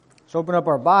Let's open up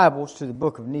our Bibles to the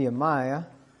book of Nehemiah.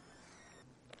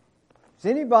 Does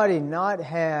anybody not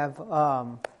have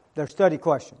their study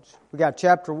questions? We got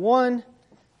chapter 1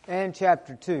 and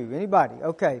chapter 2. Anybody?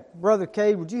 Okay. Brother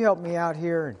Cade, would you help me out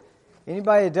here?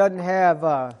 Anybody that doesn't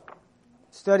have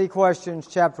study questions,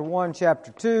 chapter 1,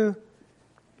 chapter 2?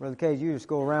 Brother Cade, you just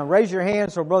go around. Raise your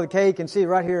hand so Brother Cade can see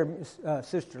right here,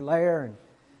 Sister Lair and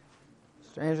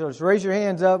Sister Angela. Just raise your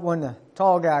hands up when the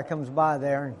tall guy comes by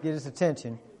there and get his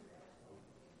attention.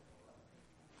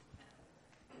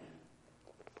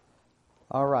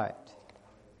 All right.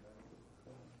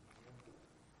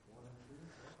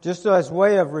 Just as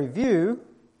way of review,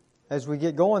 as we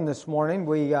get going this morning,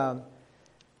 the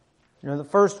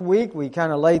first week we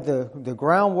kind of laid the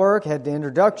groundwork, had the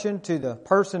introduction to the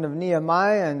person of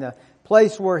Nehemiah and the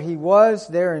place where he was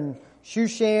there in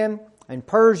Shushan and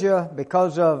Persia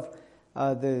because of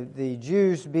the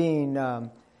Jews being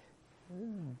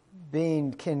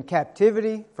in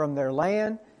captivity from their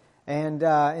land. And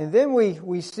then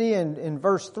we see in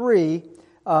verse 3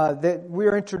 that we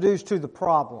are introduced to the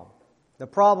problem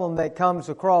that comes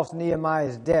across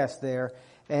Nehemiah's desk there.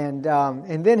 And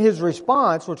then his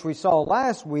response, which we saw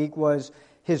last week, was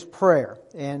his prayer.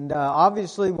 And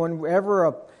obviously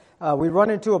whenever we run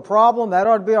into a problem, that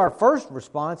ought to be our first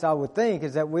response, I would think,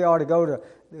 is that we ought to go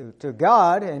to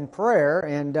God in prayer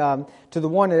and to the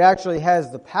one that actually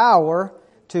has the power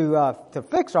to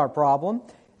fix our problem.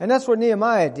 And that's what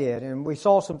Nehemiah did. And we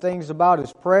saw some things about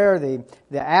his prayer, the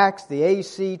acts, the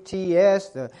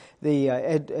ACTS, the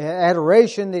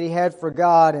adoration that he had for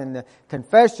God, and the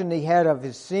confession that he had of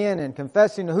his sin and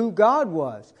confessing who God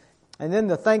was. And then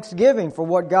the thanksgiving for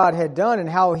what God had done and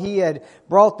how he had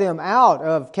brought them out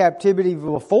of captivity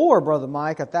before, Brother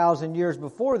Mike, 1,000 years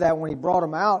before that when he brought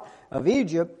them out of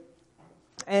Egypt.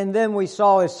 And then we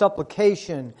saw his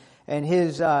supplication and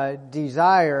his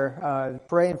desire,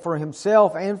 praying for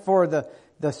himself and for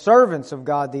the servants of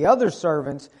God, the other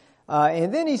servants.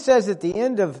 And then he says at the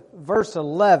end of verse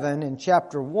 11 in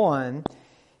chapter 1,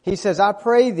 he says, I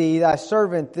pray thee, thy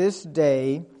servant this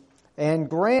day, and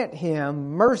grant him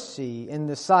mercy in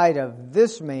the sight of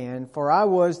this man, for I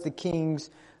was the king's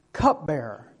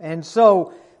cupbearer. And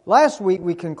so last week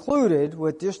we concluded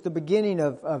with just the beginning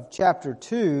of chapter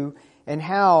 2 and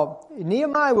how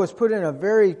Nehemiah was put in a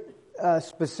very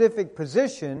specific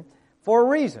position for a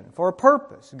reason, for a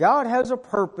purpose. God has a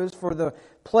purpose for the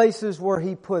places where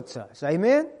He puts us.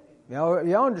 Amen?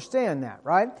 You understand that,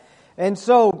 right? And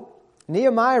so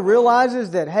Nehemiah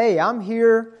realizes that, hey, I'm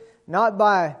here not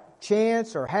by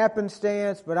chance or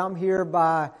happenstance, but I'm here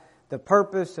by the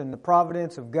purpose and the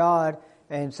providence of God.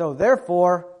 And so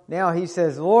therefore, now he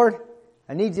says, Lord,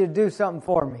 I need you to do something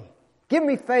for me. Give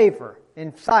me favor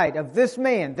in sight of this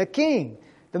man, the king,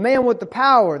 the man with the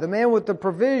power, the man with the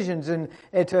provisions, and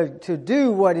to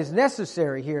do what is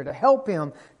necessary here, to help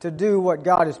him to do what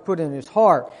God has put in his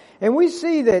heart. And we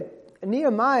see that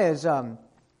Nehemiah's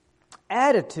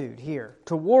attitude here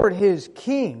toward his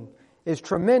king is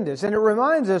tremendous. And it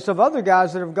reminds us of other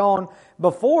guys that have gone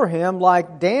before him,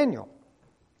 like Daniel.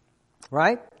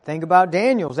 Right? Think about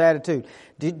Daniel's attitude.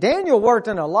 Daniel worked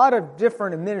in a lot of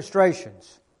different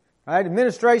administrations. Right?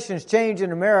 Administrations change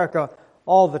in America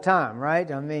all the time,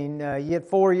 right? I mean, you get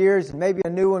 4 years and maybe a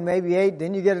new one, maybe 8,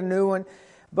 then you get a new one.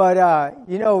 But,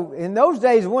 in those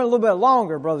days it went a little bit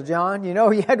longer, Brother John. You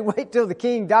had to wait till the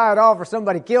king died off or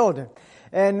somebody killed him.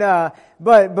 And,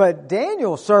 but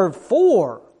Daniel served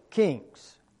 4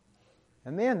 kings.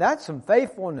 And man, that's some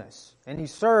faithfulness. And he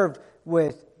served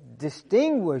with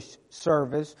distinguished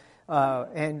service,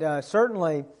 and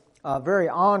certainly very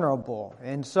honorable.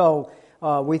 And so,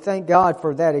 we thank God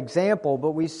for that example,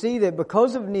 but we see that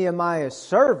because of Nehemiah's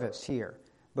service here,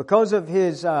 because of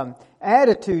his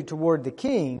attitude toward the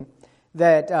king,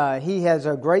 that he has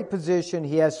a great position,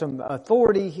 he has some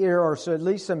authority here, or so at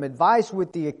least some advice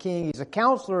with the king. He's a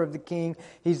counselor of the king,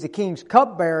 he's the king's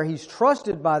cupbearer, he's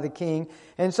trusted by the king,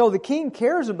 and so the king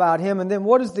cares about him. And then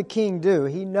what does the king do?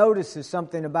 He notices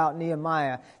something about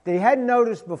Nehemiah that he hadn't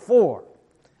noticed before.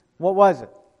 What was it?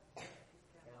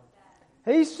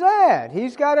 He's sad.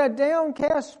 He's got a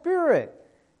downcast spirit.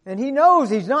 And he knows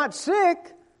he's not sick.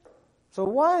 So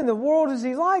why in the world is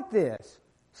he like this?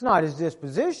 It's not his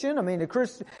disposition. I mean,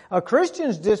 a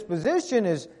Christian's disposition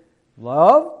is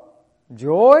love,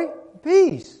 joy,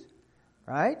 peace.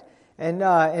 Right?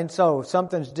 And so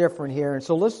something's different here. And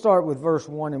so let's start with verse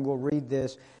 1 and we'll read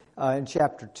this in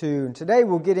chapter 2. And today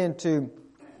we'll get into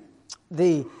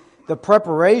the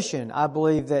preparation, I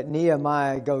believe, that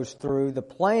Nehemiah goes through, the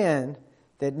plan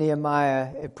that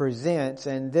Nehemiah presents,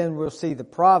 and then we'll see the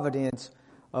providence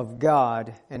of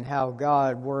God and how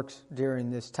God works during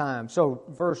this time. So,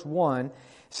 verse 1,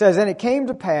 It says, "And it came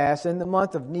to pass in the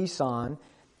month of Nisan,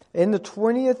 in the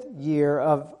 20th year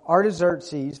of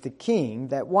Artaxerxes the king,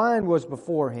 that wine was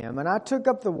before him. And I took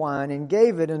up the wine and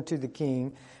gave it unto the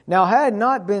king. Now I had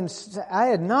not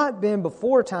been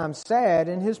before time sad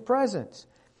in his presence.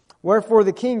 Wherefore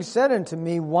the king said unto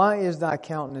me, Why is thy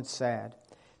countenance sad,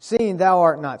 seeing thou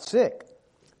art not sick?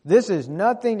 This is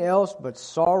nothing else but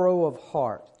sorrow of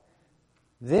heart.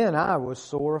 Then I was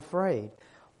sore afraid."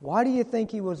 Why do you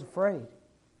think he was afraid?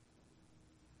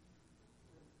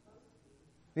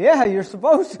 Yeah, you're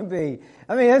supposed to be.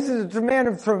 I mean, this is a man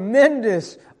of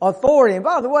tremendous authority. And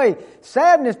by the way,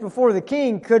 sadness before the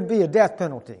king could be a death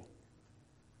penalty.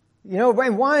 You know,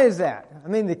 and why is that? I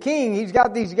mean, the king, he's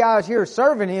got these guys here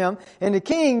serving him. And the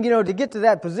king, to get to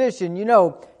that position,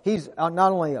 he's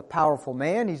not only a powerful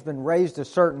man, he's been raised a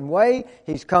certain way.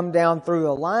 He's come down through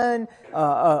a line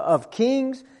of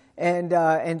kings.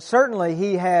 And certainly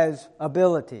he has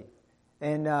ability.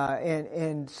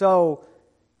 And so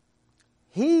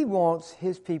he wants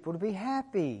his people to be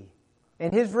happy.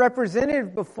 And his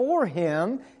representative before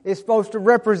him is supposed to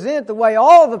represent the way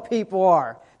all the people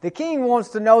are. The king wants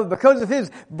to know because of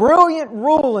his brilliant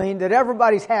ruling that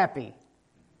everybody's happy.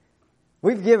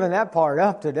 We've given that part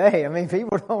up today. I mean,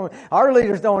 our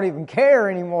leaders don't even care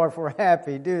anymore if we're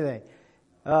happy, do they?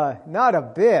 Not a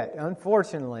bit,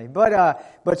 unfortunately.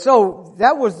 But so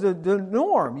that was the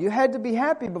norm. You had to be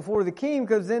happy before the king,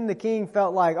 because then the king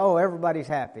felt like, oh, everybody's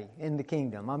happy in the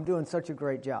kingdom. I'm doing such a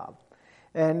great job.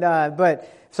 But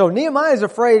so Nehemiah is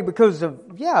afraid because of,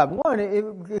 one,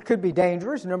 it could be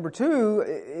dangerous. Number two,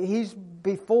 he's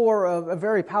before a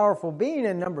very powerful being.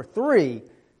 And number three,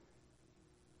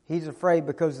 he's afraid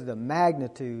because of the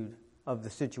magnitude of the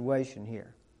situation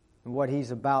here and what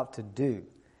he's about to do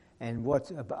and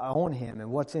what's on him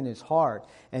and what's in his heart.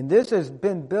 And this has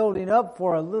been building up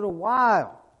for a little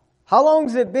while. How long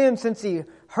has it been since he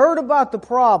heard about the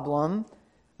problem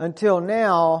until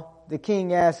now? The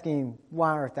king asked him,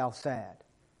 "Why art thou sad?"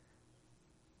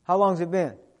 How long has it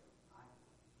been?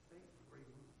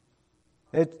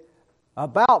 It's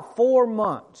about 4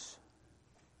 months.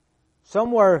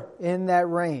 Somewhere in that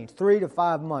range, 3 to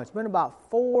 5 months. It's been about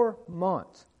 4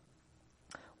 months.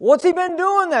 What's he been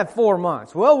doing that 4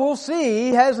 months? Well, we'll see.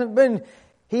 He hasn't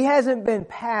been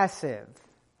passive.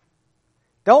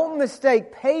 Don't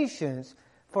mistake patience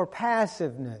for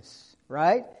passiveness,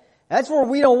 right? That's where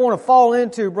we don't want to fall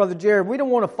into, Brother Jared. We don't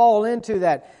want to fall into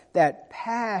that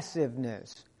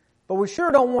passiveness. But we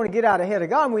sure don't want to get out ahead of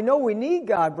God. And we know we need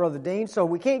God, Brother Dean, so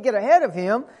we can't get ahead of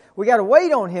Him. We got to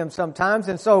wait on Him sometimes.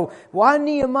 And so while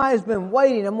Nehemiah's been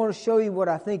waiting, I'm going to show you what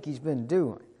I think he's been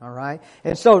doing. All right?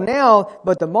 And so now,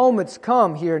 but the moment's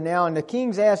come here now, and the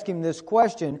king's asking this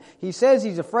question. He says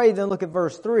he's afraid. Then look at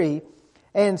verse 3.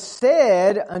 "And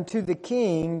said unto the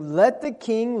king, Let the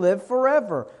king live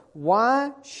forever.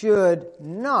 Why should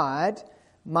not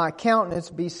my countenance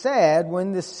be sad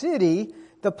when the city,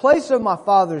 the place of my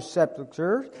father's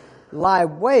sepulchre, lie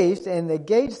waste, and the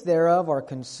gates thereof are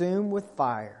consumed with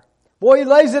fire?" Boy, he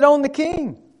lays it on the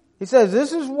king. He says,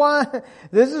 this is why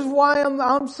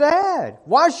I'm sad.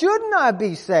 Why shouldn't I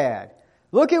be sad?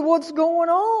 Look at what's going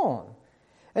on.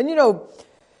 And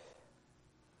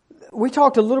we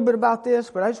talked a little bit about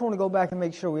this, but I just want to go back and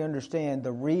make sure we understand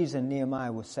the reason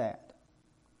Nehemiah was sad.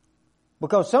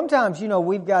 Because sometimes,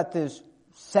 we've got this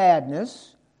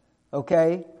sadness,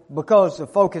 okay, because the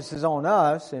focus is on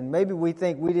us, and maybe we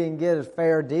think we didn't get a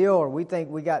fair deal, or we think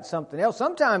we got something else.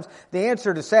 Sometimes the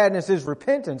answer to sadness is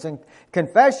repentance and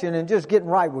confession and just getting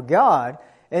right with God.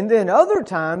 And then other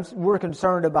times we're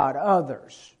concerned about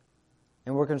others.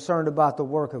 And we're concerned about the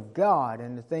work of God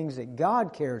and the things that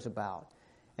God cares about.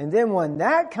 And then when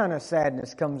that kind of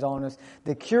sadness comes on us,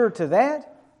 the cure to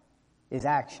that is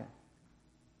action.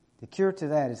 The cure to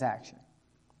that is action.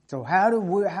 So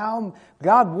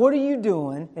God, what are you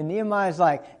doing? And Nehemiah's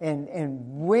like,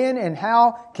 and when and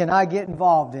how can I get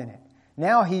involved in it?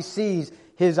 Now he sees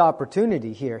his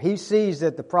opportunity here. He sees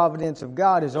that the providence of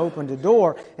God has opened a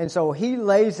door. And so he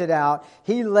lays it out.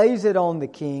 He lays it on the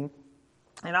king.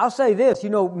 And I'll say this,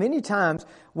 many times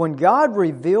when God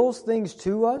reveals things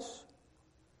to us,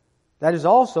 that is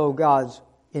also God's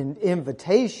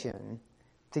invitation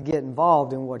to get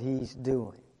involved in what He's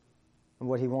doing and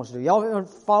what He wants to do. Y'all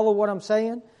follow what I'm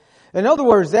saying? In other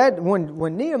words, that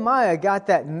when Nehemiah got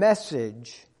that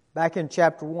message back in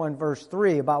chapter 1, verse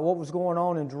 3 about what was going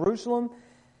on in Jerusalem,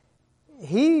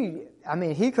 he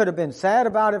could have been sad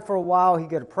about it for a while. He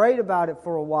could have prayed about it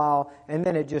for a while, and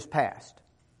then it just passed.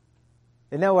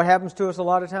 Isn't that what happens to us a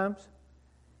lot of times?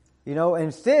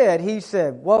 Instead, he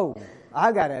said, whoa,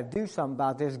 I got to do something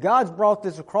about this. God's brought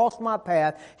this across my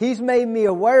path. He's made me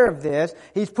aware of this.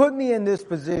 He's put me in this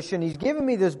position. He's given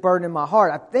me this burden in my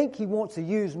heart. I think He wants to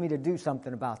use me to do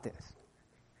something about this.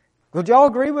 Would y'all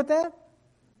agree with that?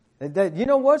 That you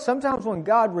know what? Sometimes when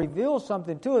God reveals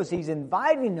something to us, He's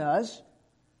inviting us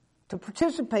to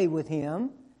participate with Him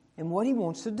in what He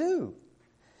wants to do.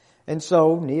 And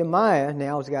so Nehemiah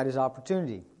now has got his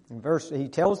opportunity. He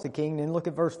tells the king, then look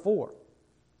at verse 4.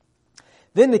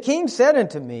 Then the king said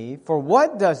unto me, For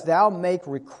what dost thou make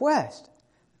request?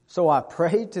 So I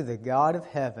prayed to the God of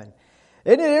heaven.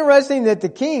 Isn't it interesting that the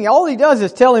king, all he does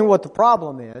is tell him what the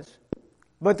problem is,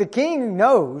 but the king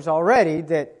knows already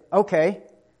that, okay,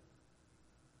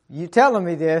 you're telling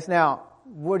me this, now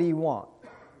what do you want?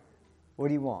 What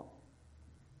do you want?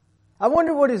 I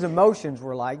wonder what his emotions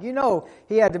were like. You know,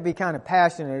 he had to be kind of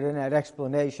passionate in that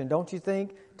explanation, don't you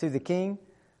think, to the king?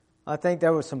 I think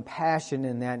there was some passion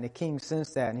in that, and the king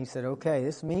sensed that, and he said, okay,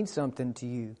 this means something to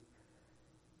you.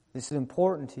 This is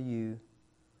important to you.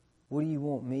 What do you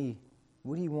want me?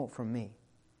 What do you want from me?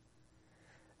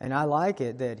 And I like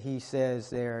it that he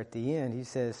says there at the end, he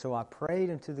says, so I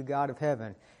prayed unto the God of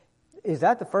heaven. Is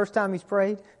that the first time he's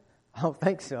prayed? I don't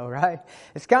think so, right?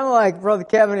 It's kind of like, Brother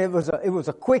Kevin, it was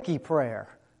a quickie prayer,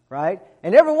 right?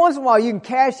 And every once in a while you can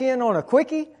cash in on a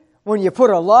quickie when you put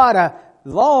a lot of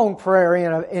long prayer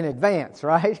in advance,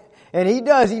 right? And he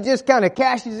does. He just kind of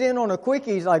cashes in on a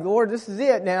quickie. He's like, Lord, this is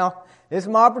it now. This is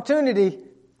my opportunity.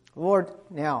 Lord,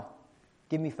 now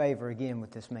give me favor again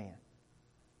with this man.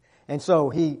 And so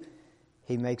he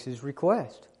makes his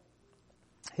request.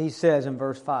 He says in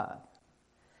verse 5,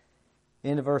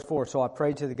 into verse 4, so I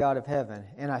prayed to the God of heaven,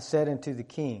 and I said unto the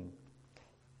king,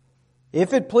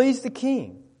 if it please the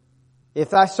king,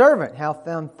 if thy servant hath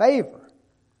found favor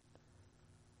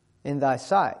in thy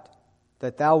sight,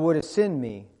 that thou wouldest send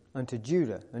me unto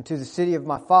Judah, unto the city of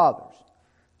my father's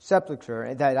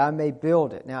sepulchre, that I may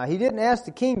build it. Now, he didn't ask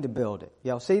the king to build it.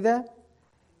 Y'all see that?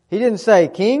 He didn't say,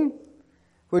 King,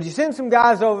 would you send some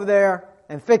guys over there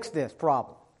and fix this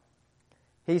problem?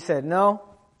 He said, no,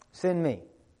 send me.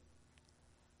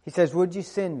 He says, would you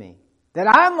send me that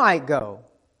I might go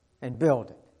and build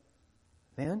it?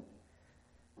 Man,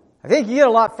 I think you get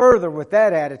a lot further with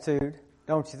that attitude,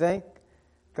 don't you think?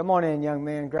 Come on in, young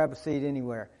man, grab a seat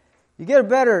anywhere. You get a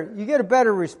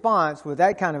better response with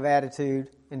that kind of attitude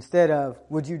instead of,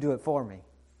 would you do it for me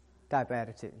type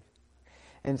attitude.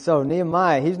 And so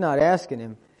Nehemiah, he's not asking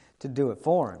him to do it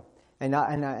for him. And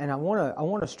I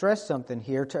want to stress something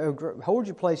here. Hold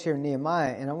your place here in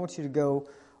Nehemiah, and I want you to go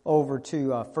over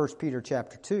to 1 Peter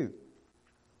chapter 2.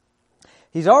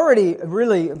 He's already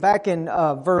really, back in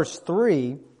verse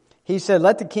 3, he said,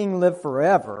 let the king live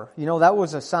forever. You know, that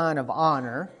was a sign of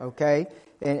honor, okay?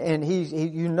 And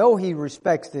he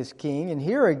respects this king. And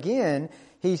here again,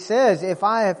 he says, if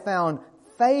I have found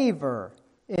favor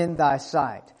in thy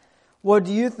sight. Well,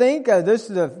 do you think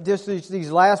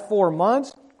these last 4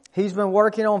 months, he's been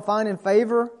working on finding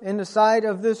favor in the sight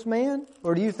of this man?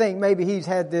 Or do you think maybe he's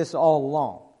had this all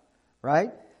along?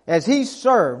 Right? As he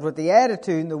served with the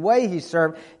attitude and the way he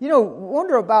served,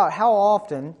 wonder about how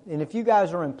often, and if you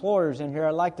guys are employers in here,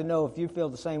 I'd like to know if you feel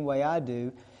the same way I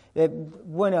do, that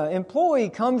when an employee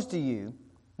comes to you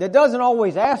that doesn't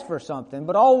always ask for something,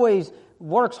 but always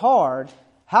works hard,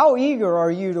 how eager are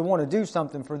you to want to do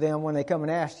something for them when they come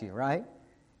and ask you, right?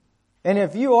 And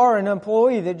if you are an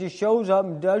employee that just shows up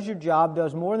and does your job,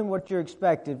 does more than what you're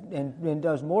expected, and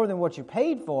does more than what you're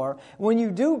paid for, when you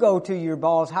do go to your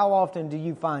boss, how often do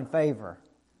you find favor?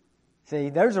 See,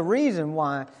 there's a reason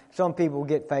why some people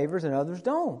get favors and others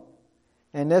don't.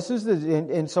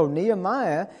 And so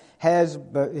Nehemiah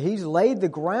he's laid the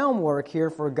groundwork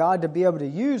here for God to be able to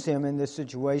use him in this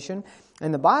situation.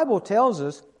 And the Bible tells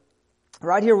us,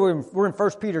 right here we're in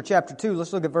 1 Peter chapter 2,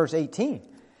 let's look at verse 18.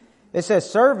 It says,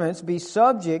 servants, be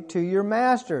subject to your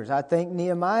masters. I think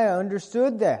Nehemiah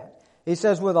understood that. He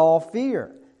says, with all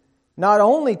fear, not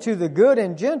only to the good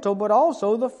and gentle, but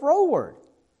also the froward.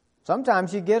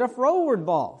 Sometimes you get a froward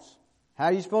boss. How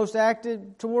are you supposed to act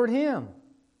toward him?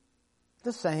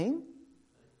 The same.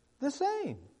 The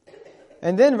same.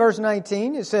 And then verse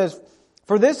 19, it says,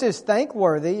 for this is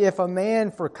thankworthy if a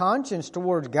man for conscience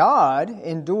towards God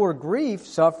endure grief,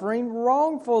 suffering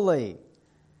wrongfully.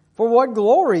 For what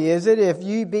glory is it if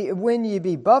when ye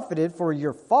be buffeted for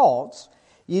your faults,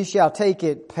 ye shall take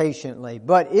it patiently.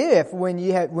 But if when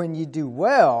ye do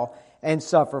well and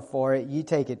suffer for it, ye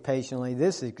take it patiently,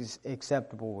 this is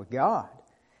acceptable with God.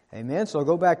 Amen. So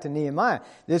go back to Nehemiah.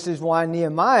 This is why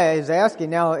Nehemiah is asking,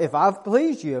 now if I've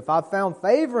pleased you, if I've found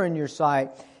favor in your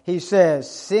sight, he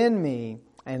says, send me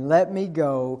and let me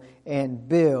go and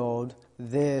build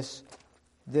this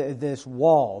this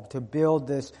wall, to build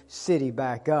this city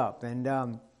back up.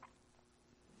 And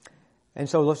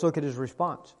so let's look at his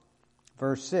response.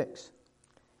 Verse 6.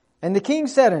 And the king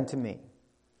said unto me,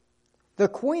 the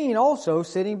queen also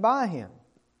sitting by him,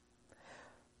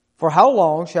 for how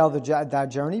long shall thy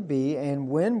journey be, and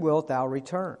when wilt thou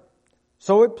return?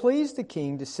 So it pleased the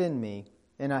king to send me,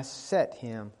 and I set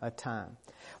him a time.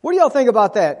 What do y'all think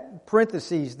about that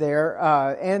parentheses there,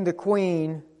 and the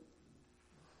queen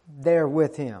there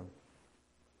with him?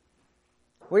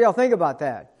 What do y'all think about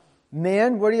that?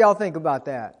 Men, what do y'all think about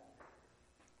that?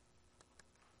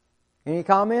 Any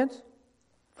comments?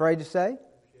 Afraid to say?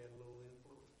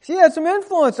 She had some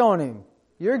influence on him.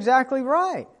 You're exactly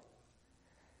right.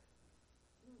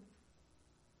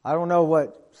 I don't know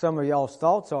what some of y'all's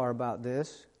thoughts are about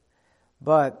this,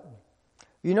 but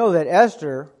you know that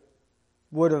Esther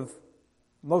would have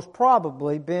most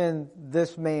probably been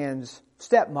this man's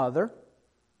stepmother.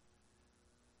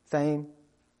 Same,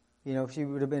 she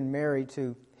would have been married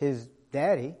to his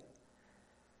daddy.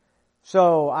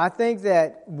 So I think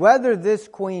that whether this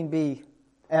queen be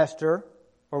Esther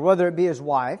or whether it be his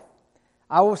wife,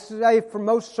 I will say for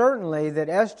most certainly that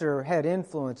Esther had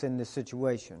influence in this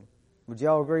situation. Would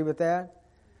y'all agree with that?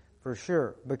 For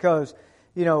sure. Because,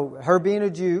 her being a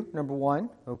Jew, number one,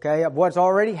 okay, what's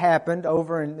already happened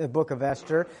over in the book of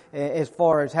Esther as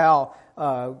far as how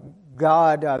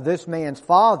God, this man's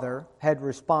father, had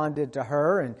responded to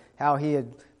her and how he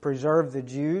had preserved the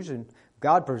Jews, and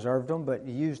God preserved them, but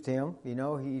He used him.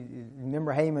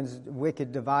 Remember Haman's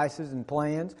wicked devices and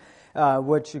plans,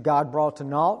 which God brought to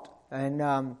naught.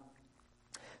 And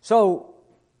so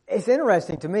it's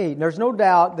interesting to me. There's no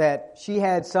doubt that she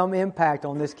had some impact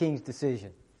on this king's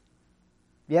decision.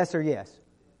 Yes or yes?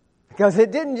 Because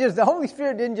the Holy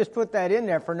Spirit didn't just put that in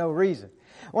there for no reason.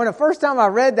 When the first time I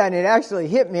read that and it actually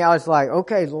hit me, I was like,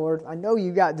 okay, Lord, I know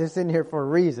you got this in here for a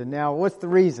reason. Now, what's the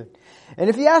reason? And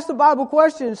if you ask the Bible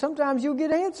questions, sometimes you'll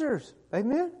get answers.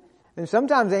 Amen? And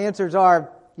sometimes the answers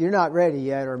are, you're not ready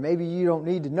yet, or maybe you don't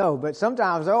need to know. But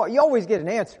sometimes you always get an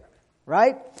answer,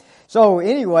 right? So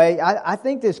anyway, I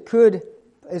think this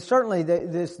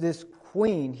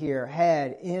queen here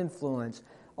had influence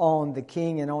on the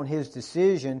king and on his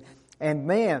decision. And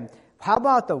man, how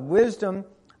about the wisdom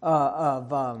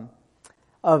of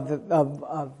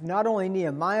not only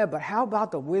Nehemiah, but how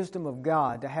about the wisdom of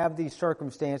God to have these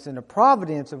circumstances and the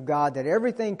providence of God that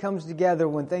everything comes together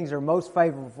when things are most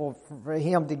favorable for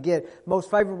him to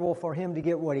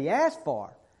get what he asked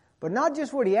for. But not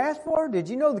just what he asked for. Did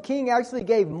you know the king actually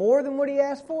gave more than what he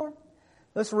asked for?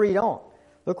 Let's read on.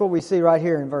 Look what we see right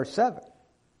here in verse 7.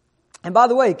 And by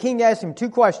the way, the king asked him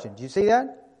two questions. You see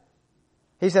that?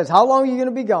 He says, how long are you going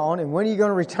to be gone and when are you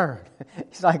going to return?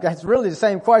 He's like, that's really the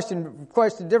same question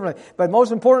differently. But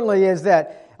most importantly is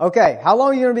that, okay, how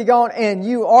long are you going to be gone and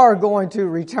you are going to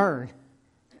return?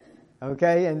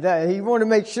 Okay, and he wanted to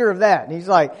make sure of that. And he's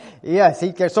like, yes,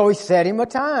 so he set him a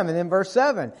time. And then verse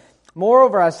 7,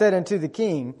 moreover, I said unto the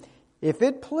king, if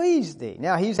it please thee.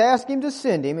 Now, he's asked him to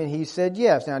send him, and he said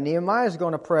yes. Now, Nehemiah is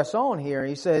going to press on here.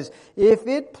 He says, if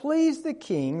it please the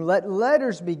king, let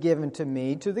letters be given to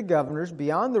me, to the governors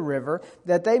beyond the river,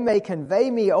 that they may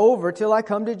convey me over till I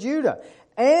come to Judah.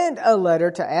 And a letter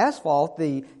to Asaph,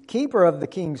 the keeper of the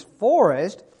king's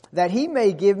forest, that he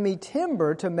may give me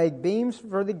timber to make beams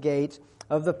for the gates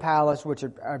of the palace which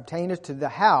obtaineth to the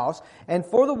house, and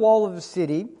for the wall of the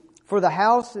city, for the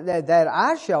house that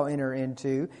I shall enter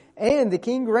into. And the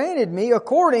king granted me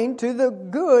according to the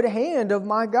good hand of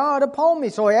my God upon me.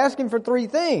 So I asked him for three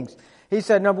things. He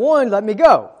said, number one, let me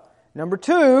go. Number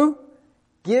two,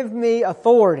 give me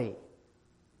authority.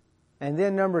 And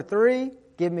then number three,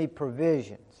 give me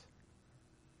provisions.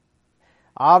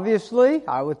 Obviously,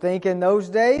 I would think in those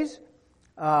days,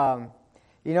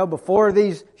 before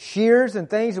these shears and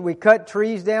things that we cut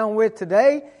trees down with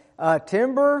today,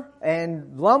 timber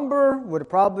and lumber would have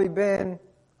probably been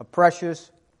a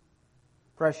precious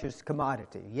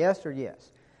commodity. Yes or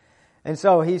yes? And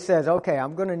so he says, okay,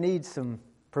 I'm going to need some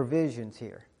provisions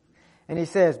here. And he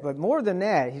says, but more than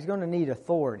that, he's going to need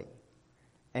authority.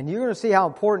 And you're going to see how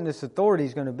important this authority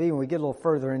is going to be when we get a little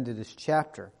further into this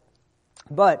chapter.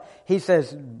 But he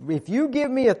says, if you give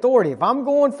me authority, if I'm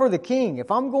going for the king, if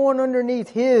I'm going underneath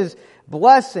his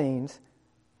blessings,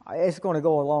 it's going to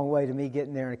go a long way to me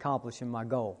getting there and accomplishing my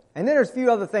goal. And then there's a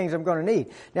few other things I'm going to need.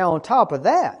 Now, on top of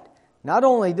that, not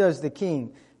only does the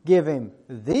king give him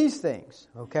these things,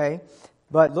 okay,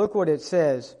 but look what it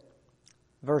says,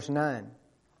 verse 9.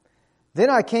 Then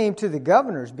I came to the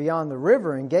governors beyond the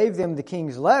river and gave them the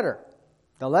king's letters.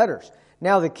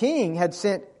 Now the king had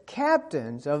sent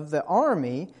captains of the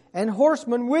army and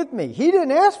horsemen with me. He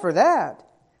didn't ask for that.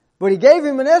 But he gave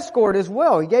him an escort as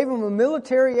well. He gave him a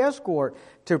military escort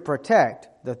to protect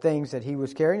the things that he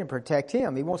was carrying and protect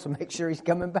him. He wants to make sure he's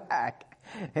coming back.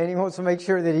 And he wants to make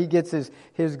sure that he gets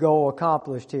his goal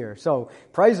accomplished here. So,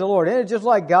 praise the Lord. Isn't it just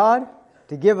like God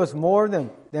to give us more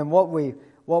than what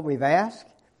we've asked?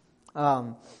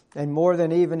 And more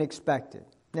than even expected.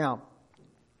 Now,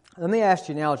 let me ask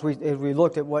you now, as we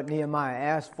looked at what Nehemiah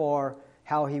asked for,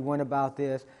 how he went about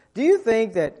this, do you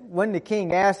think that when the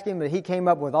king asked him that he came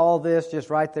up with all this just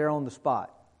right there on the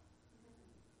spot?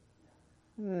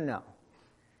 No.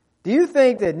 Do you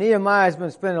think that Nehemiah has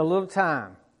been spending a little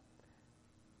time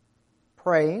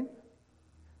praying,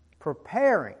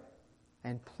 preparing,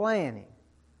 and planning?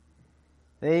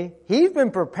 See, he's been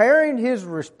preparing his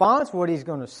response, what he's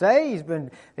going to say. He's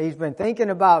been thinking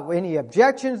about any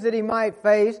objections that he might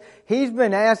face. He's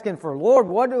been asking for, Lord,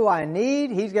 what do I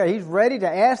need? He's ready to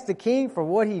ask the king for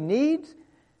what he needs.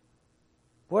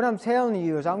 What I'm telling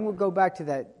you is, I'm going to go back to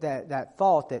that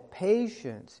thought that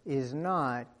patience is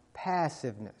not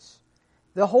passiveness.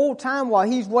 The whole time while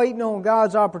he's waiting on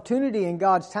God's opportunity and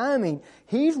God's timing,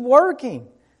 he's working.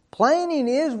 Planning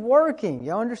is working.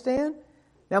 You understand?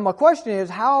 Now my question is,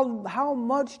 how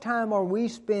much time are we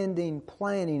spending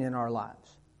planning in our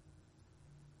lives?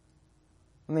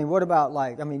 I mean, what about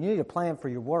you need to plan for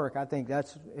your work. I think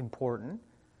that's important.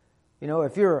 You know,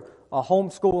 if you're a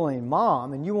homeschooling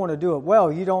mom and you want to do it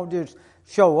well, you don't just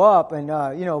show up and,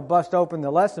 bust open the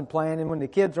lesson plan and when the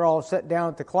kids are all sat down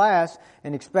at the class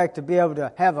and expect to be able to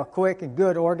have a quick and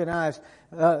good organized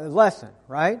lesson,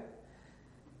 right?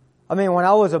 I mean, when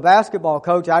I was a basketball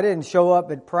coach, I didn't show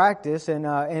up at practice and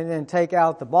then take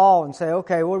out the ball and say,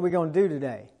 okay, what are we going to do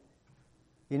today?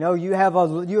 You know, you have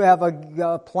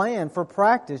a plan for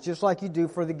practice just like you do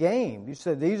for the game. You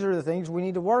said, these are the things we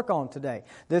need to work on today.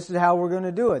 This is how we're going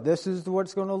to do it. This is what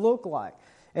it's going to look like.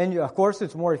 And of course,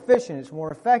 it's more efficient. It's more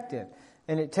effective.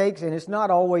 And it's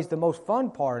not always the most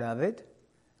fun part of it,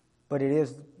 but it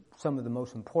is some of the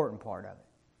most important part of it,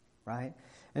 right?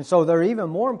 And so there are even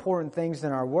more important things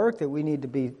than our work that we need to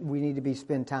be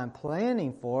spend time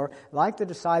planning for, like the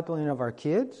discipling of our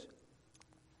kids.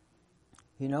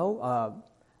 You know,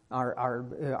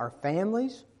 our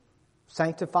families,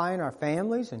 sanctifying our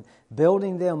families and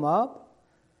building them up.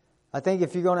 I think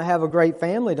if you're going to have a great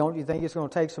family, don't you think it's going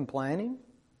to take some planning?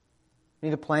 You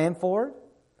need to plan for it.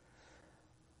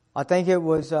 I think it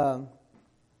was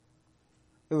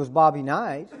Bobby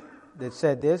Knight that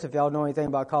said this. If y'all know anything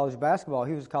about college basketball,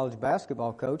 he was a college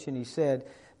basketball coach, and he said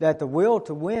that the will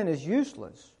to win is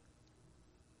useless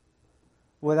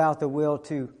without the will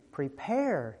to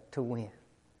prepare to win.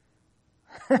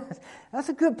 That's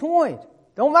a good point.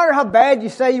 Don't matter how bad you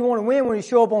say you want to win when you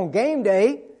show up on game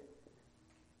day,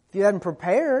 if you hadn't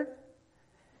prepared.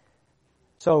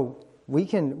 So we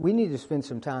need to spend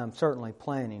some time certainly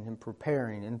planning and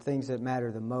preparing and things that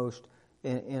matter the most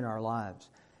in our lives.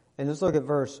 And let's look at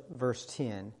verse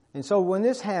 10. And so when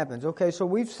this happens, okay, so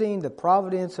we've seen the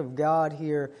providence of God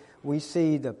here. We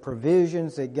see the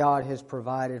provisions that God has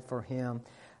provided for him.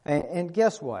 And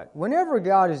guess what? Whenever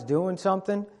God is doing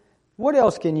something, what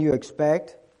else can you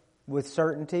expect with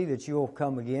certainty that you'll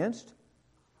come against?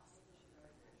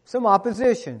 Some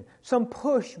opposition, some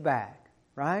pushback,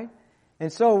 right?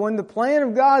 And so when the plan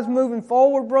of God's moving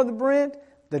forward, Brother Brent,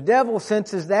 the devil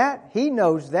senses that. He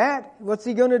knows that. What's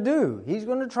he going to do? He's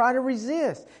going to try to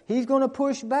resist. He's going to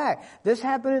push back. This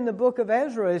happened in the book of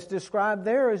Ezra. It's described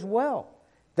there as well.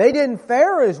 They didn't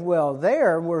fare as well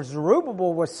there, where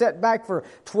Zerubbabel was set back for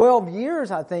 12 years,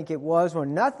 I think it was,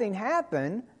 when nothing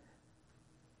happened.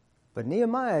 But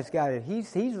Nehemiah's got it.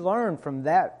 He's learned from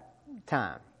that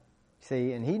time.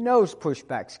 See, and he knows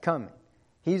pushback's coming.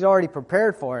 He's already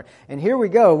prepared for it. And here we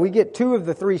go. We get two of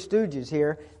the three stooges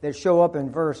here that show up in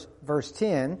verse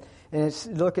 10. And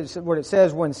look at what it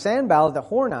says. When Sanballat the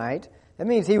Hornite, that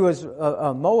means he was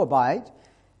a Moabite.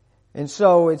 And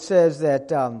so it says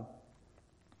that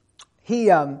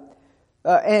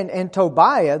and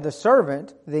Tobiah, the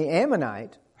servant, the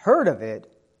Ammonite, heard of it.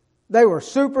 They were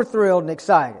super thrilled and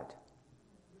excited.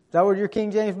 Is that what your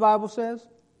King James Bible says?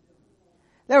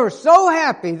 They were so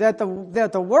happy that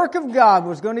the work of God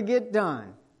was going to get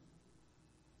done.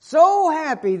 So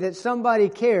happy that somebody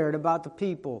cared about the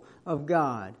people of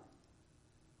God.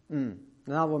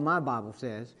 Not what my Bible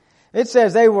says. It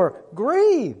says they were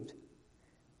grieved.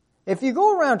 If you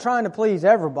go around trying to please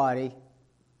everybody,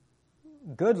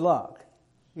 good luck.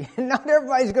 Not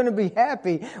everybody's going to be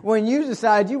happy when you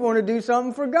decide you want to do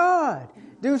something for God.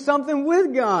 Do something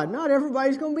with God. Not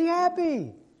everybody's going to be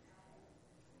happy.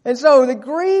 And so it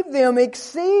grieved them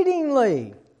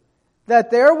exceedingly that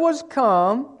there was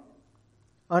come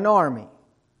an army.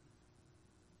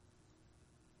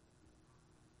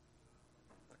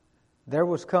 there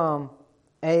was come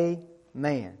a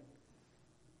man.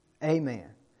 A man.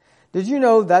 Did you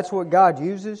know that's what God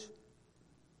uses?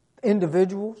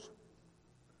 Individuals.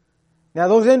 Now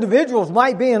those individuals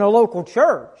might be in a local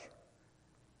church,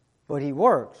 but He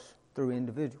works through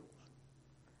individuals.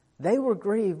 They were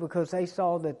grieved because they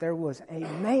saw that there was a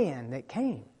man that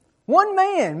came. One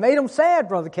man made them sad,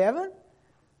 Brother Kevin.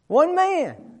 One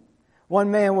man.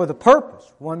 One man with a purpose.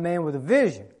 One man with a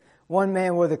vision. One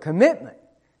man with a commitment.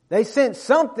 They sensed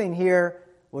something here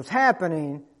was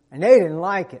happening and they didn't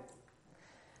like it.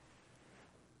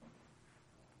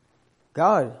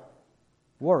 God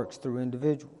works through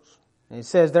individuals. And it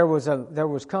says there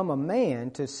was come a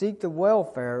man to seek the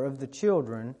welfare of the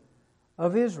children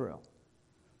of Israel.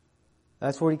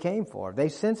 That's what He came for. They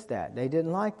sensed that. They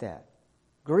didn't like that.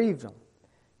 Grieved them.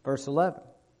 Verse 11.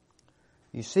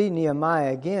 You see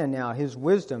Nehemiah again now, his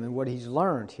wisdom and what he's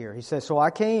learned here. He says, so I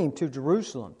came to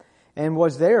Jerusalem and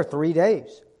was there 3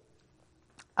 days.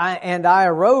 I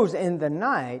arose in the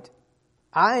night,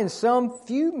 I and some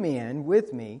few men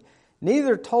with me,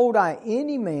 neither told I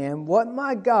any man what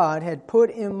my God had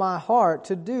put in my heart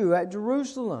to do at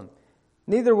Jerusalem.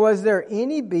 Neither was there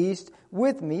any beast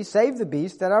with me, save the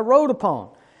beast that I rode upon.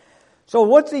 So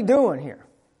what's he doing here?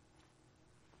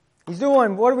 He's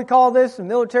doing, what do we call this in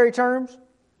military terms?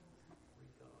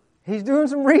 He's doing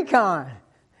some recon.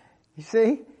 You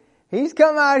see? He's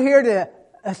come out here to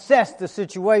assess the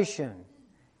situation.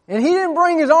 And he didn't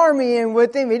bring his army in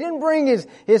with him. He didn't bring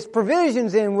his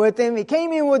provisions in with him. He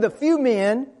came in with a few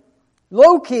men,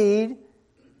 low-keyed,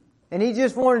 and he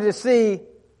just wanted to see,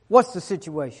 what's the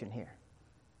situation here?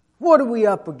 What are we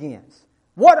up against?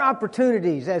 What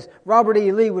opportunities, as Robert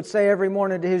E. Lee would say every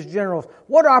morning to his generals,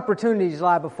 what opportunities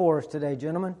lie before us today,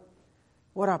 gentlemen?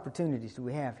 What opportunities do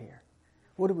we have here?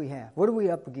 What do we have? What are we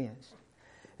up against?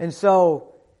 And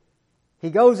so he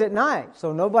goes at night,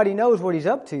 so nobody knows what he's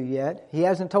up to yet. He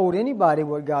hasn't told anybody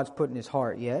what God's put in his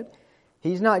heart yet.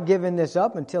 He's not giving this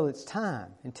up until it's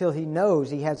time, until he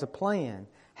knows he has a plan,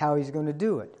 how he's going to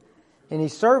do it. And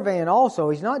he's surveying also,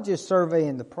 he's not just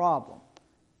surveying the problem,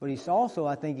 but he's also,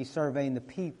 I think, he's surveying the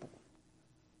people.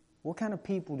 What kind of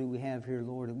people do we have here,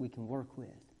 Lord, that we can work with?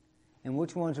 And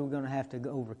which ones are we going to have to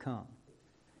overcome?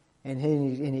 And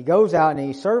he goes out and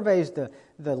he surveys the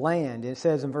land. It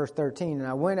says in verse 13, and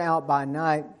I went out by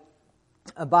night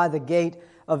by the gate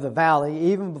of the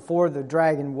valley, even before the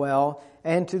dragon well,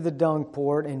 and to the dung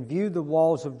port, and viewed the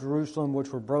walls of Jerusalem which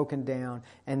were broken down,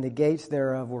 and the gates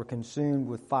thereof were consumed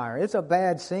with fire. It's a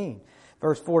bad scene.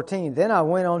 Verse 14, then I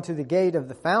went on to the gate of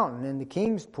the fountain in the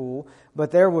king's pool, but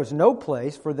there was no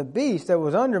place for the beast that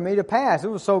was under me to pass.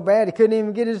 It was so bad he couldn't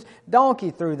even get his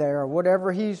donkey through there or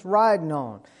whatever he's riding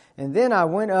on. And then I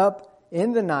went up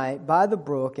in the night by the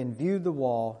brook and viewed the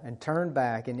wall and turned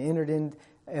back and entered in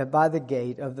by the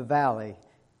gate of the valley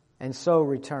and so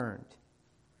returned.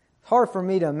 It's hard for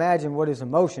me to imagine what his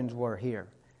emotions were here.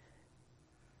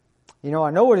 You know, I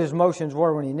know what his emotions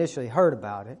were when he initially heard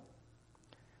about it.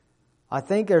 I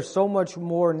think there's so much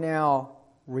more now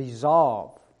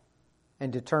resolve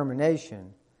and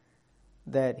determination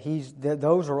that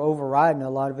those are overriding a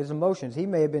lot of his emotions. He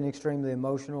may have been extremely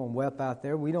emotional and wept out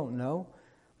there. We don't know.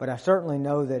 But I certainly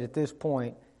know that at this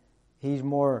point, he's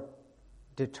more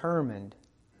determined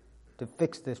to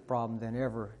fix this problem than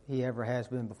he ever has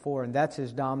been before. And that's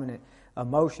his dominant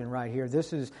emotion right here.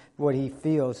 This is what he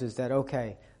feels is that,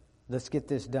 okay, let's get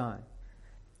this done.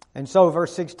 And so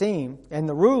verse 16, and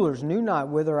the rulers knew not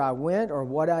whither I went or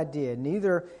what I did,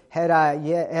 neither had I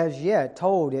as yet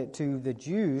told it to the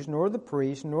Jews, nor the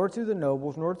priests, nor to the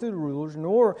nobles, nor to the rulers,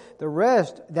 nor the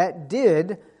rest that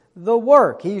did the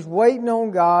work. He's waiting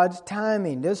on God's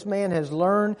timing. This man has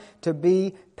learned to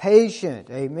be patient.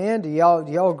 Amen. Do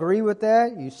y'all agree with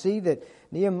that? You see that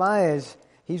Nehemiah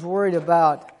he's worried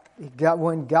about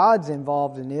when God's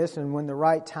involved in this and when the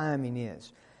right timing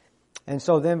is. And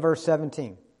so then verse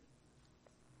 17.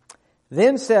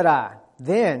 Then said I,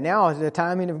 now the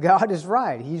timing of God is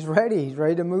right. He's ready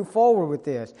to move forward with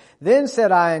this. Then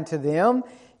said I unto them,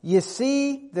 ye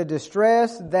see the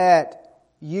distress that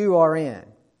you are in.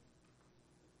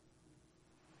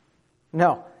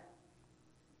 No.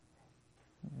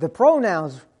 The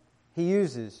pronouns he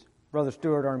uses, Brother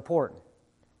Stewart, are important.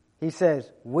 He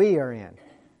says, we are in.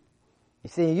 You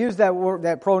see, he used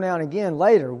that pronoun again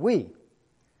later, we.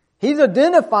 He's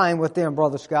identifying with them,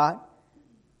 Brother Scott.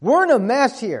 We're in a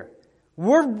mess here.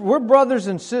 We're brothers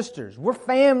and sisters. We're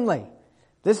family.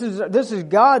 This is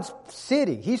God's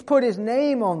city. He's put His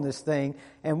name on this thing,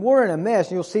 and we're in a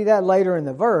mess. You'll see that later in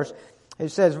the verse. It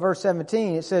says, verse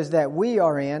 17, it says that we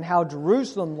are in, how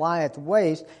Jerusalem lieth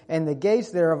waste, and the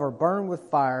gates thereof are burned with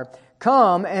fire.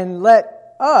 Come and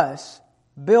let us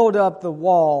build up the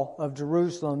wall of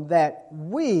Jerusalem, that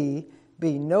we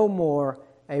be no more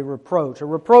a reproach. A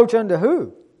reproach unto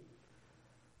who?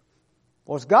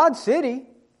 Well, it's God's city.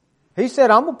 He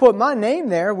said, I'm going to put my name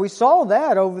there. We saw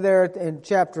that over there in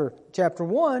chapter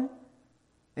 1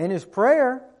 in His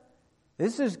prayer.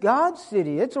 This is God's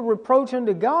city. It's a reproach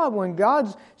unto God when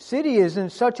God's city is in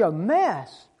such a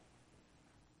mess.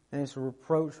 And it's a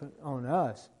reproach on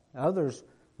us. Others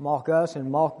mock us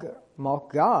and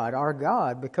mock God, our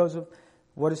God, because of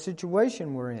what a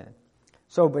situation we're in.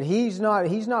 So, but He's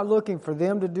not looking for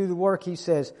them to do the work. He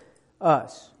says,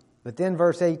 us. But then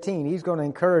verse 18, He's going to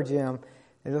encourage them.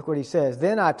 And look what He says.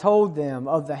 Then I told them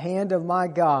of the hand of my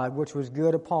God, which was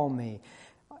good upon me,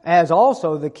 as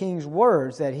also the king's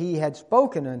words that he had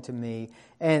spoken unto me.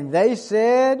 And they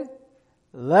said,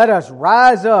 let us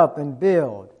rise up and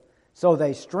build. So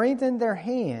they strengthened their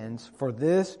hands for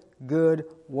this good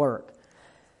work.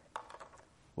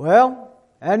 Well,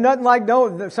 and nothing like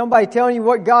somebody telling you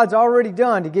what God's already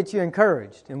done to get you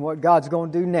encouraged and what God's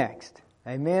going to do next.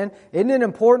 Amen. Isn't it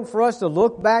important for us to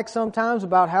look back sometimes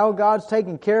about how God's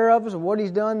taken care of us and what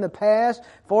He's done in the past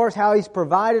for us, how He's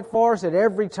provided for us at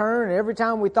every turn, and every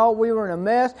time we thought we were in a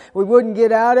mess, we wouldn't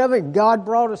get out of it, and God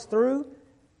brought us through?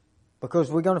 Because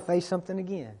we're going to face something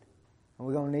again, and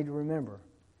we're going to need to remember.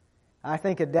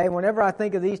 Whenever I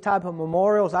think of these type of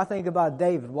memorials, I think about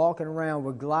David walking around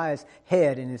with Goliath's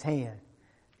head in his hand.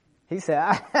 He said,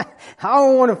 I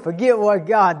don't want to forget what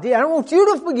God did. I don't want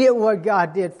you to forget what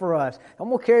God did for us. I'm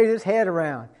going to carry this head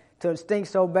around till it stinks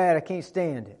so bad I can't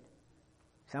stand it.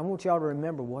 So I want y'all to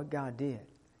remember what God did.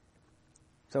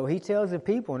 So He tells the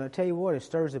people, and I'll tell you what, it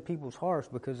stirs the people's hearts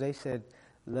because they said,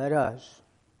 let us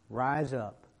rise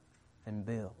up and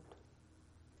build.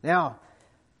 Now,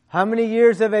 how many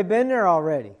years have they been there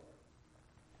already?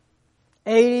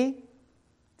 80,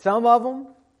 some of them,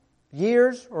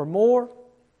 years or more.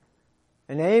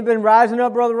 And they ain't been rising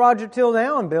up, Brother Roger, till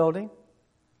now and building.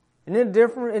 Isn't it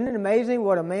different? Isn't it amazing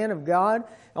what a man of God,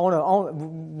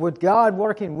 with God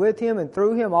working with him and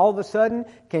through him, all of a sudden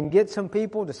can get some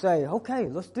people to say, okay,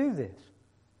 let's do this.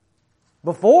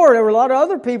 Before, there were a lot of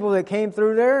other people that came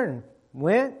through there and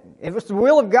went. If it's the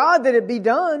will of God that it be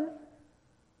done.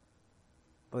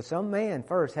 But some man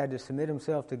first had to submit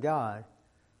himself to God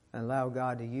and allow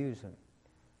God to use him.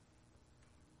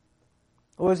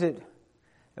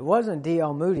 It wasn't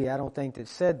D.L. Moody, I don't think, that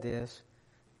said this,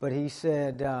 but he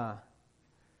said, and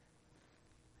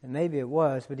maybe it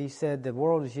was, but he said the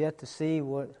world is yet to see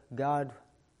what God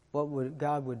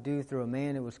would do through a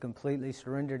man that was completely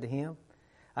surrendered to Him.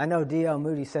 I know D.L.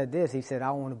 Moody said this. He said,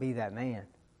 I want to be that man.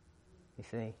 You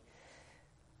see?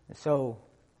 And so,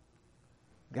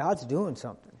 God's doing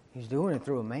something. He's doing it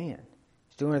through a man.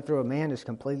 He's doing it through a man that's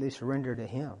completely surrendered to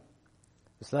Him.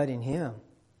 It's letting Him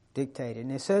dictate it.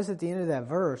 And it says at the end of that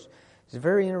verse, it's a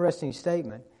very interesting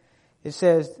statement. It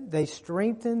says, they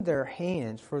strengthened their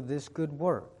hands for this good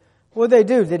work. What did they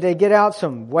do? Did they get out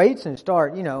some weights and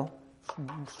start,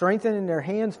 strengthening their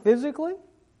hands physically?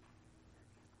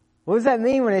 What does that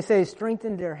mean when they say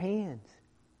strengthened their hands?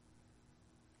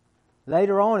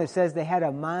 Later on it says they had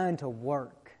a mind to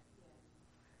work.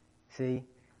 See?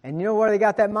 And you know where they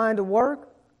got that mind to work?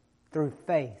 Through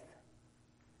faith.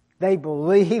 They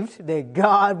believed that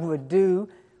God would do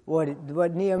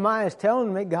what Nehemiah is telling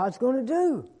them that God's going to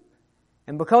do.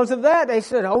 And because of that, they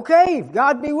said, okay, if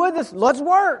God be with us, let's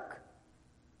work.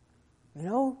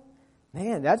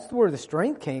 That's where the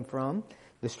strength came from.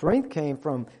 The strength came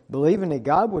from believing that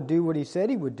God would do what He said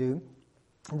He would do.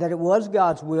 That it was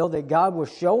God's will, that God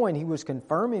was showing, He was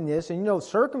confirming this. And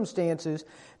circumstances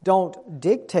don't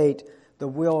dictate the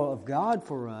will of God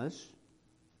for us.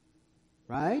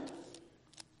 Right?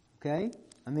 Okay?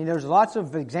 There's lots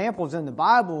of examples in the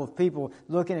Bible of people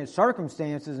looking at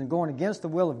circumstances and going against the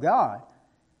will of God.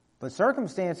 But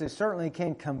circumstances certainly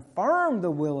can confirm the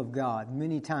will of God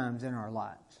many times in our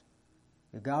lives.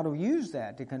 God will use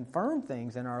that to confirm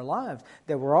things in our lives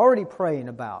that we're already praying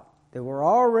about, that we're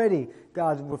already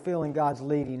we're feeling God's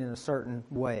leading in a certain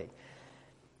way.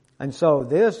 And so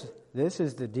this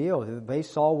is the deal. They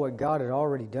saw what God had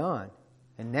already done.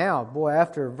 And now,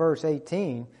 after verse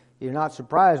 18, you're not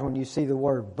surprised when you see the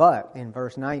word but in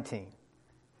verse 19.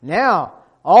 Now,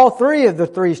 all three of the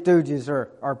three stooges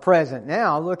are present.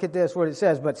 Now, look at this, what it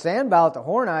says. But Sanballat the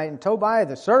Horonite and Tobiah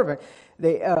the servant,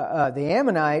 the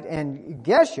Ammonite, and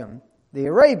Geshem the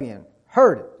Arabian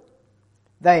heard it.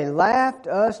 They laughed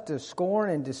us to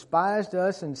scorn and despised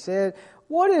us and said,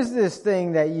 what is this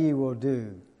thing that ye will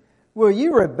do? Will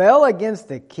you rebel against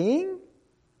the king?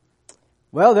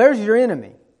 Well, there's your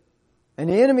enemy. And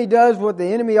the enemy does what the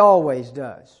enemy always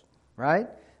does, right?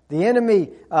 The enemy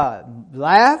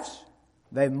laughs,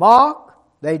 they mock,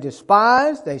 they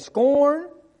despise, they scorn,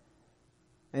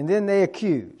 and then they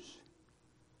accuse.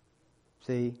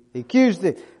 See, they accuse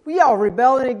y'all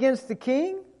rebelling against the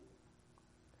king?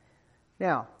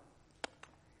 Now,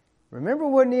 remember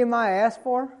what Nehemiah asked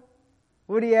for?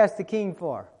 What did he ask the king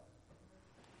for?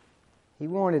 He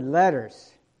wanted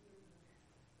letters.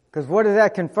 Because what does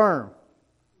that confirm?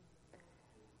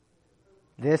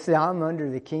 I'm under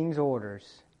the king's orders.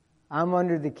 I'm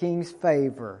under the king's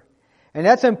favor. And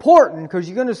that's important because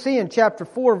you're going to see in chapter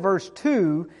 4, verse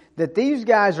 2, that these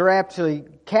guys are actually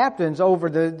captains over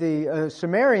the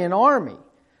Sumerian army.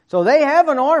 So they have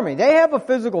an army. They have a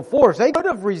physical force. They could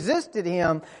have resisted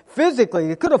him physically.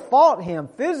 They could have fought him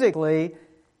physically,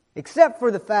 except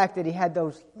for the fact that he had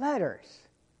those letters.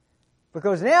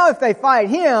 Because now if they fight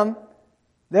him,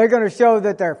 they're going to show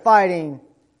that they're fighting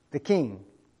the king.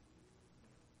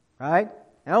 Right?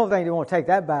 I don't think they want to take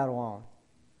that battle on.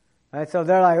 Right? So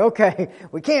they're like, okay,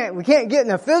 we can't get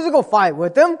in a physical fight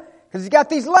with them because he's got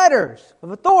these letters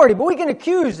of authority, but we can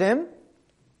accuse him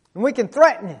and we can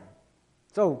threaten him.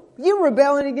 So you're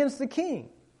rebelling against the king.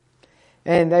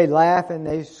 And they laugh and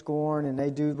they scorn and they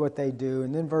do what they do.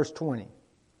 And then verse 20.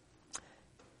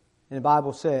 And the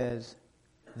Bible says,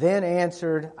 then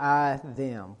answered I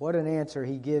them. What an answer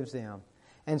he gives them.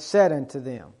 And said unto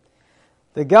them,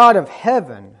 the God of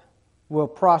heaven will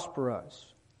prosper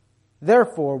us.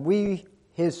 Therefore we,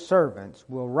 his servants,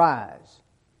 will rise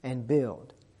and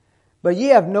build. But ye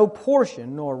have no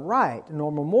portion, nor right,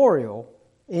 nor memorial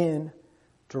in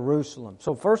Jerusalem.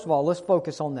 So first of all, let's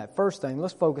focus on that first thing.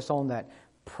 Let's focus on that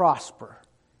prosper.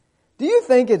 Do you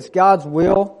think it's God's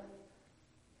will?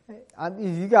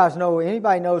 You guys know,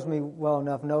 anybody knows me well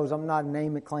enough knows I'm not a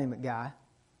name it, claim it guy.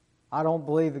 I don't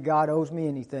believe that God owes me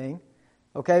anything.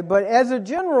 Okay, but as a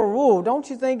general rule, don't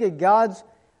you think that God's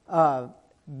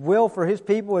will for His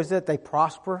people is that they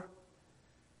prosper?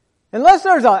 Unless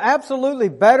there's an absolutely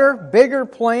better, bigger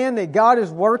plan that God is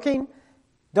working,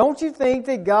 don't you think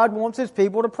that God wants His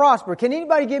people to prosper? Can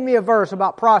anybody give me a verse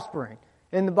about prospering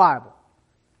in the Bible?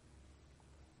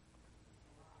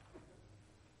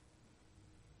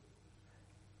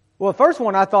 Well, the first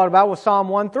one I thought about was Psalm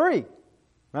 1:3.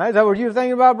 Right? Is that what you were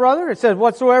thinking about, brother? It says,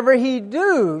 whatsoever he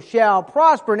do shall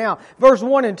prosper. Now, verse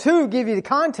 1 and 2 give you the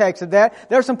context of that.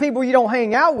 There are some people you don't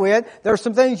hang out with. There are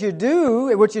some things you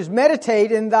do, which is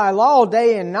meditate in thy law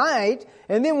day and night.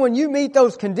 And then when you meet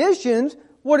those conditions,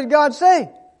 what did God say?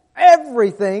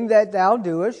 Everything that thou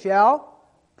doest shall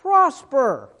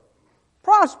prosper.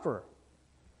 Prosper.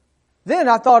 Then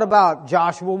I thought about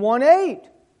Joshua 1:8.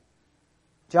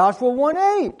 Joshua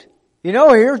 1:8. You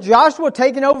know, here's Joshua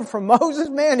taking over from Moses.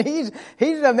 Man, he's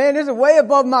man, this is way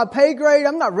above my pay grade.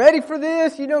 I'm not ready for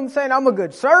this. You know what I'm saying? I'm a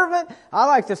good servant. I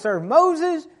like to serve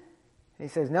Moses. He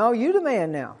says, no, you the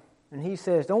man now. And he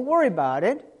says, don't worry about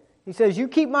it. He says, you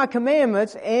keep my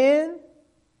commandments and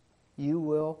you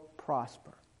will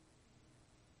prosper.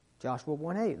 Joshua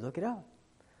 1:8. Look it up.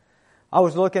 I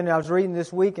was reading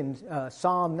this week in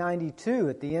Psalm 92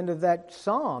 at the end of that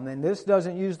psalm, and this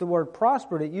doesn't use the word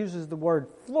prospered, it uses the word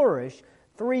flourish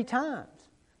 3 times.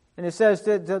 And it says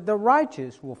that the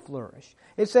righteous will flourish.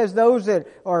 It says those that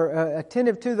are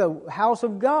attentive to the house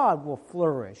of God will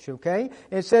flourish, okay?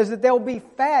 It says that they'll be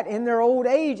fat in their old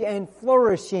age and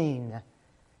flourishing.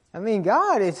 I mean,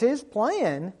 God, it's His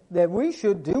plan that we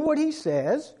should do what He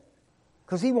says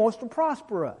because He wants to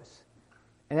prosper us.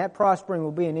 And that prospering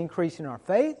will be an increase in our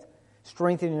faith,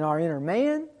 strengthening our inner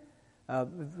man,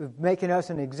 making us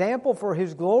an example for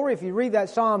His glory. If you read that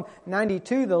Psalm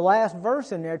 92, the last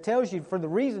verse in there tells you for the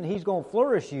reason He's going to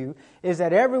flourish you is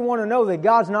that everyone will know that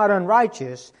God's not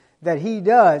unrighteous, that He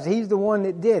does. He's the one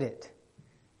that did it.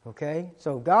 Okay?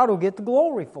 So God will get the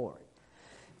glory for it.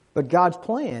 But God's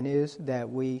plan is that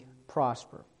we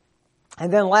prosper.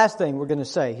 And then last thing we're going to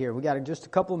say here, we got just a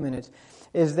couple of minutes,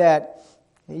 is that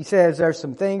He says there's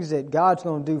some things that God's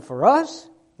going to do for us.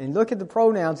 And look at the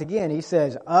pronouns again. He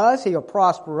says us, He'll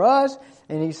prosper us.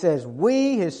 And He says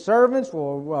we, His servants,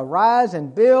 will rise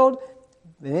and build.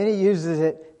 And then He uses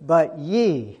it, but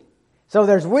ye. So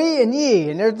there's we and ye,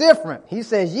 and they're different. He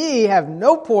says ye have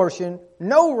no portion,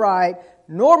 no right,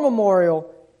 nor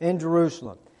memorial in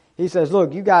Jerusalem. He says,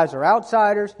 look, you guys are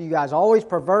outsiders. You guys always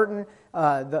perverting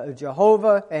the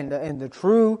Jehovah and the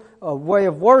true way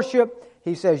of worship.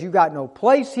 He says, you've got no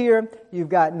place here. You've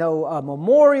got no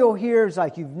memorial here. It's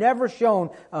like you've never shown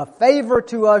favor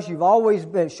to us. You've always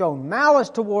been shown malice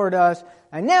toward us.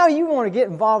 And now you want to get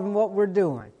involved in what we're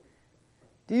doing.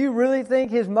 Do you really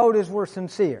think his motives were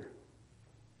sincere?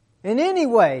 In any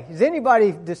way, is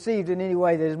anybody deceived in any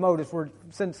way that his motives were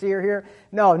sincere here?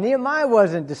 No, Nehemiah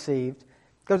wasn't deceived.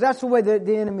 Because that's the way that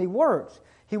the enemy works.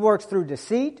 He works through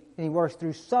deceit and he works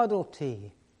through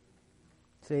subtlety.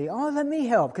 See, oh, let me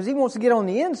help. Because he wants to get on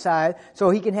the inside so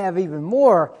he can have even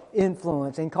more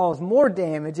influence and cause more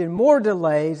damage and more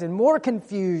delays and more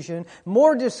confusion,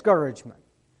 more discouragement.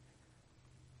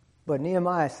 But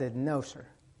Nehemiah said, no, sir,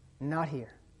 not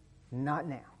here, not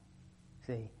now.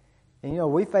 See,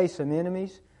 and we face some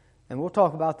enemies, and we'll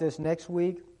talk about this next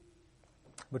week.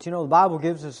 But the Bible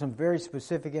gives us some very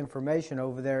specific information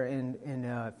over there in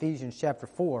Ephesians chapter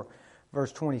 4,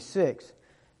 verse 26.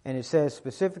 And it says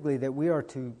specifically that we are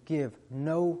to give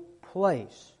no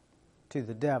place to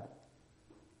the devil.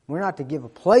 We're not to give a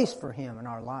place for him in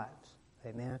our lives.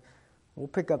 Amen. We'll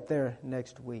pick up there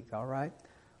next week, all right?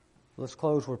 Let's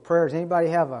close with prayers. Anybody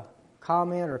have a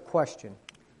comment or question?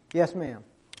 Yes, ma'am.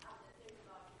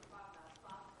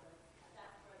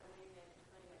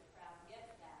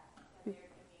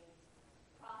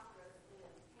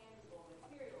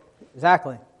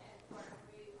 Exactly.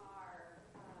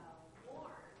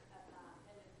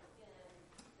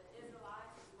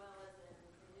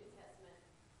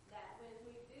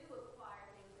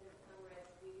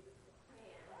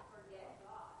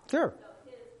 Sure. So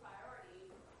his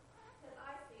priority, because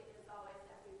I see it as always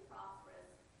that we prosper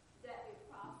in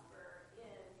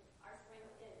our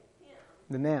strength in him.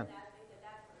 Amen. And I think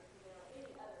that's going to prevail any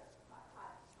other type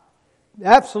of prosperity.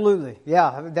 Absolutely.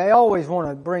 Yeah. They always want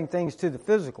to bring things to the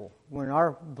physical when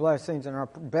our blessings and our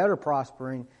better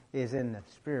prospering is in the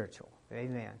spiritual.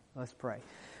 Amen. Let's pray.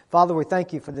 Father, we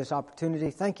thank you for this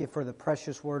opportunity. Thank you for the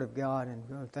precious Word of God.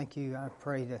 And thank you, I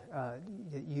pray that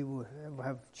you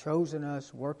have chosen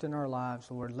us, worked in our lives,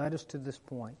 Lord, led us to this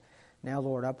point. Now,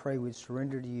 Lord, I pray we'd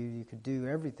surrender to you. You could do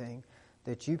everything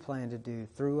that you plan to do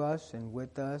through us and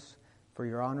with us for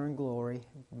your honor and glory.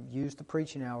 Use the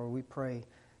preaching hour, we pray.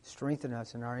 Strengthen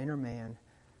us in our inner man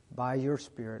by your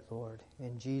Spirit, Lord.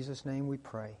 In Jesus' name we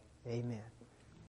pray. Amen.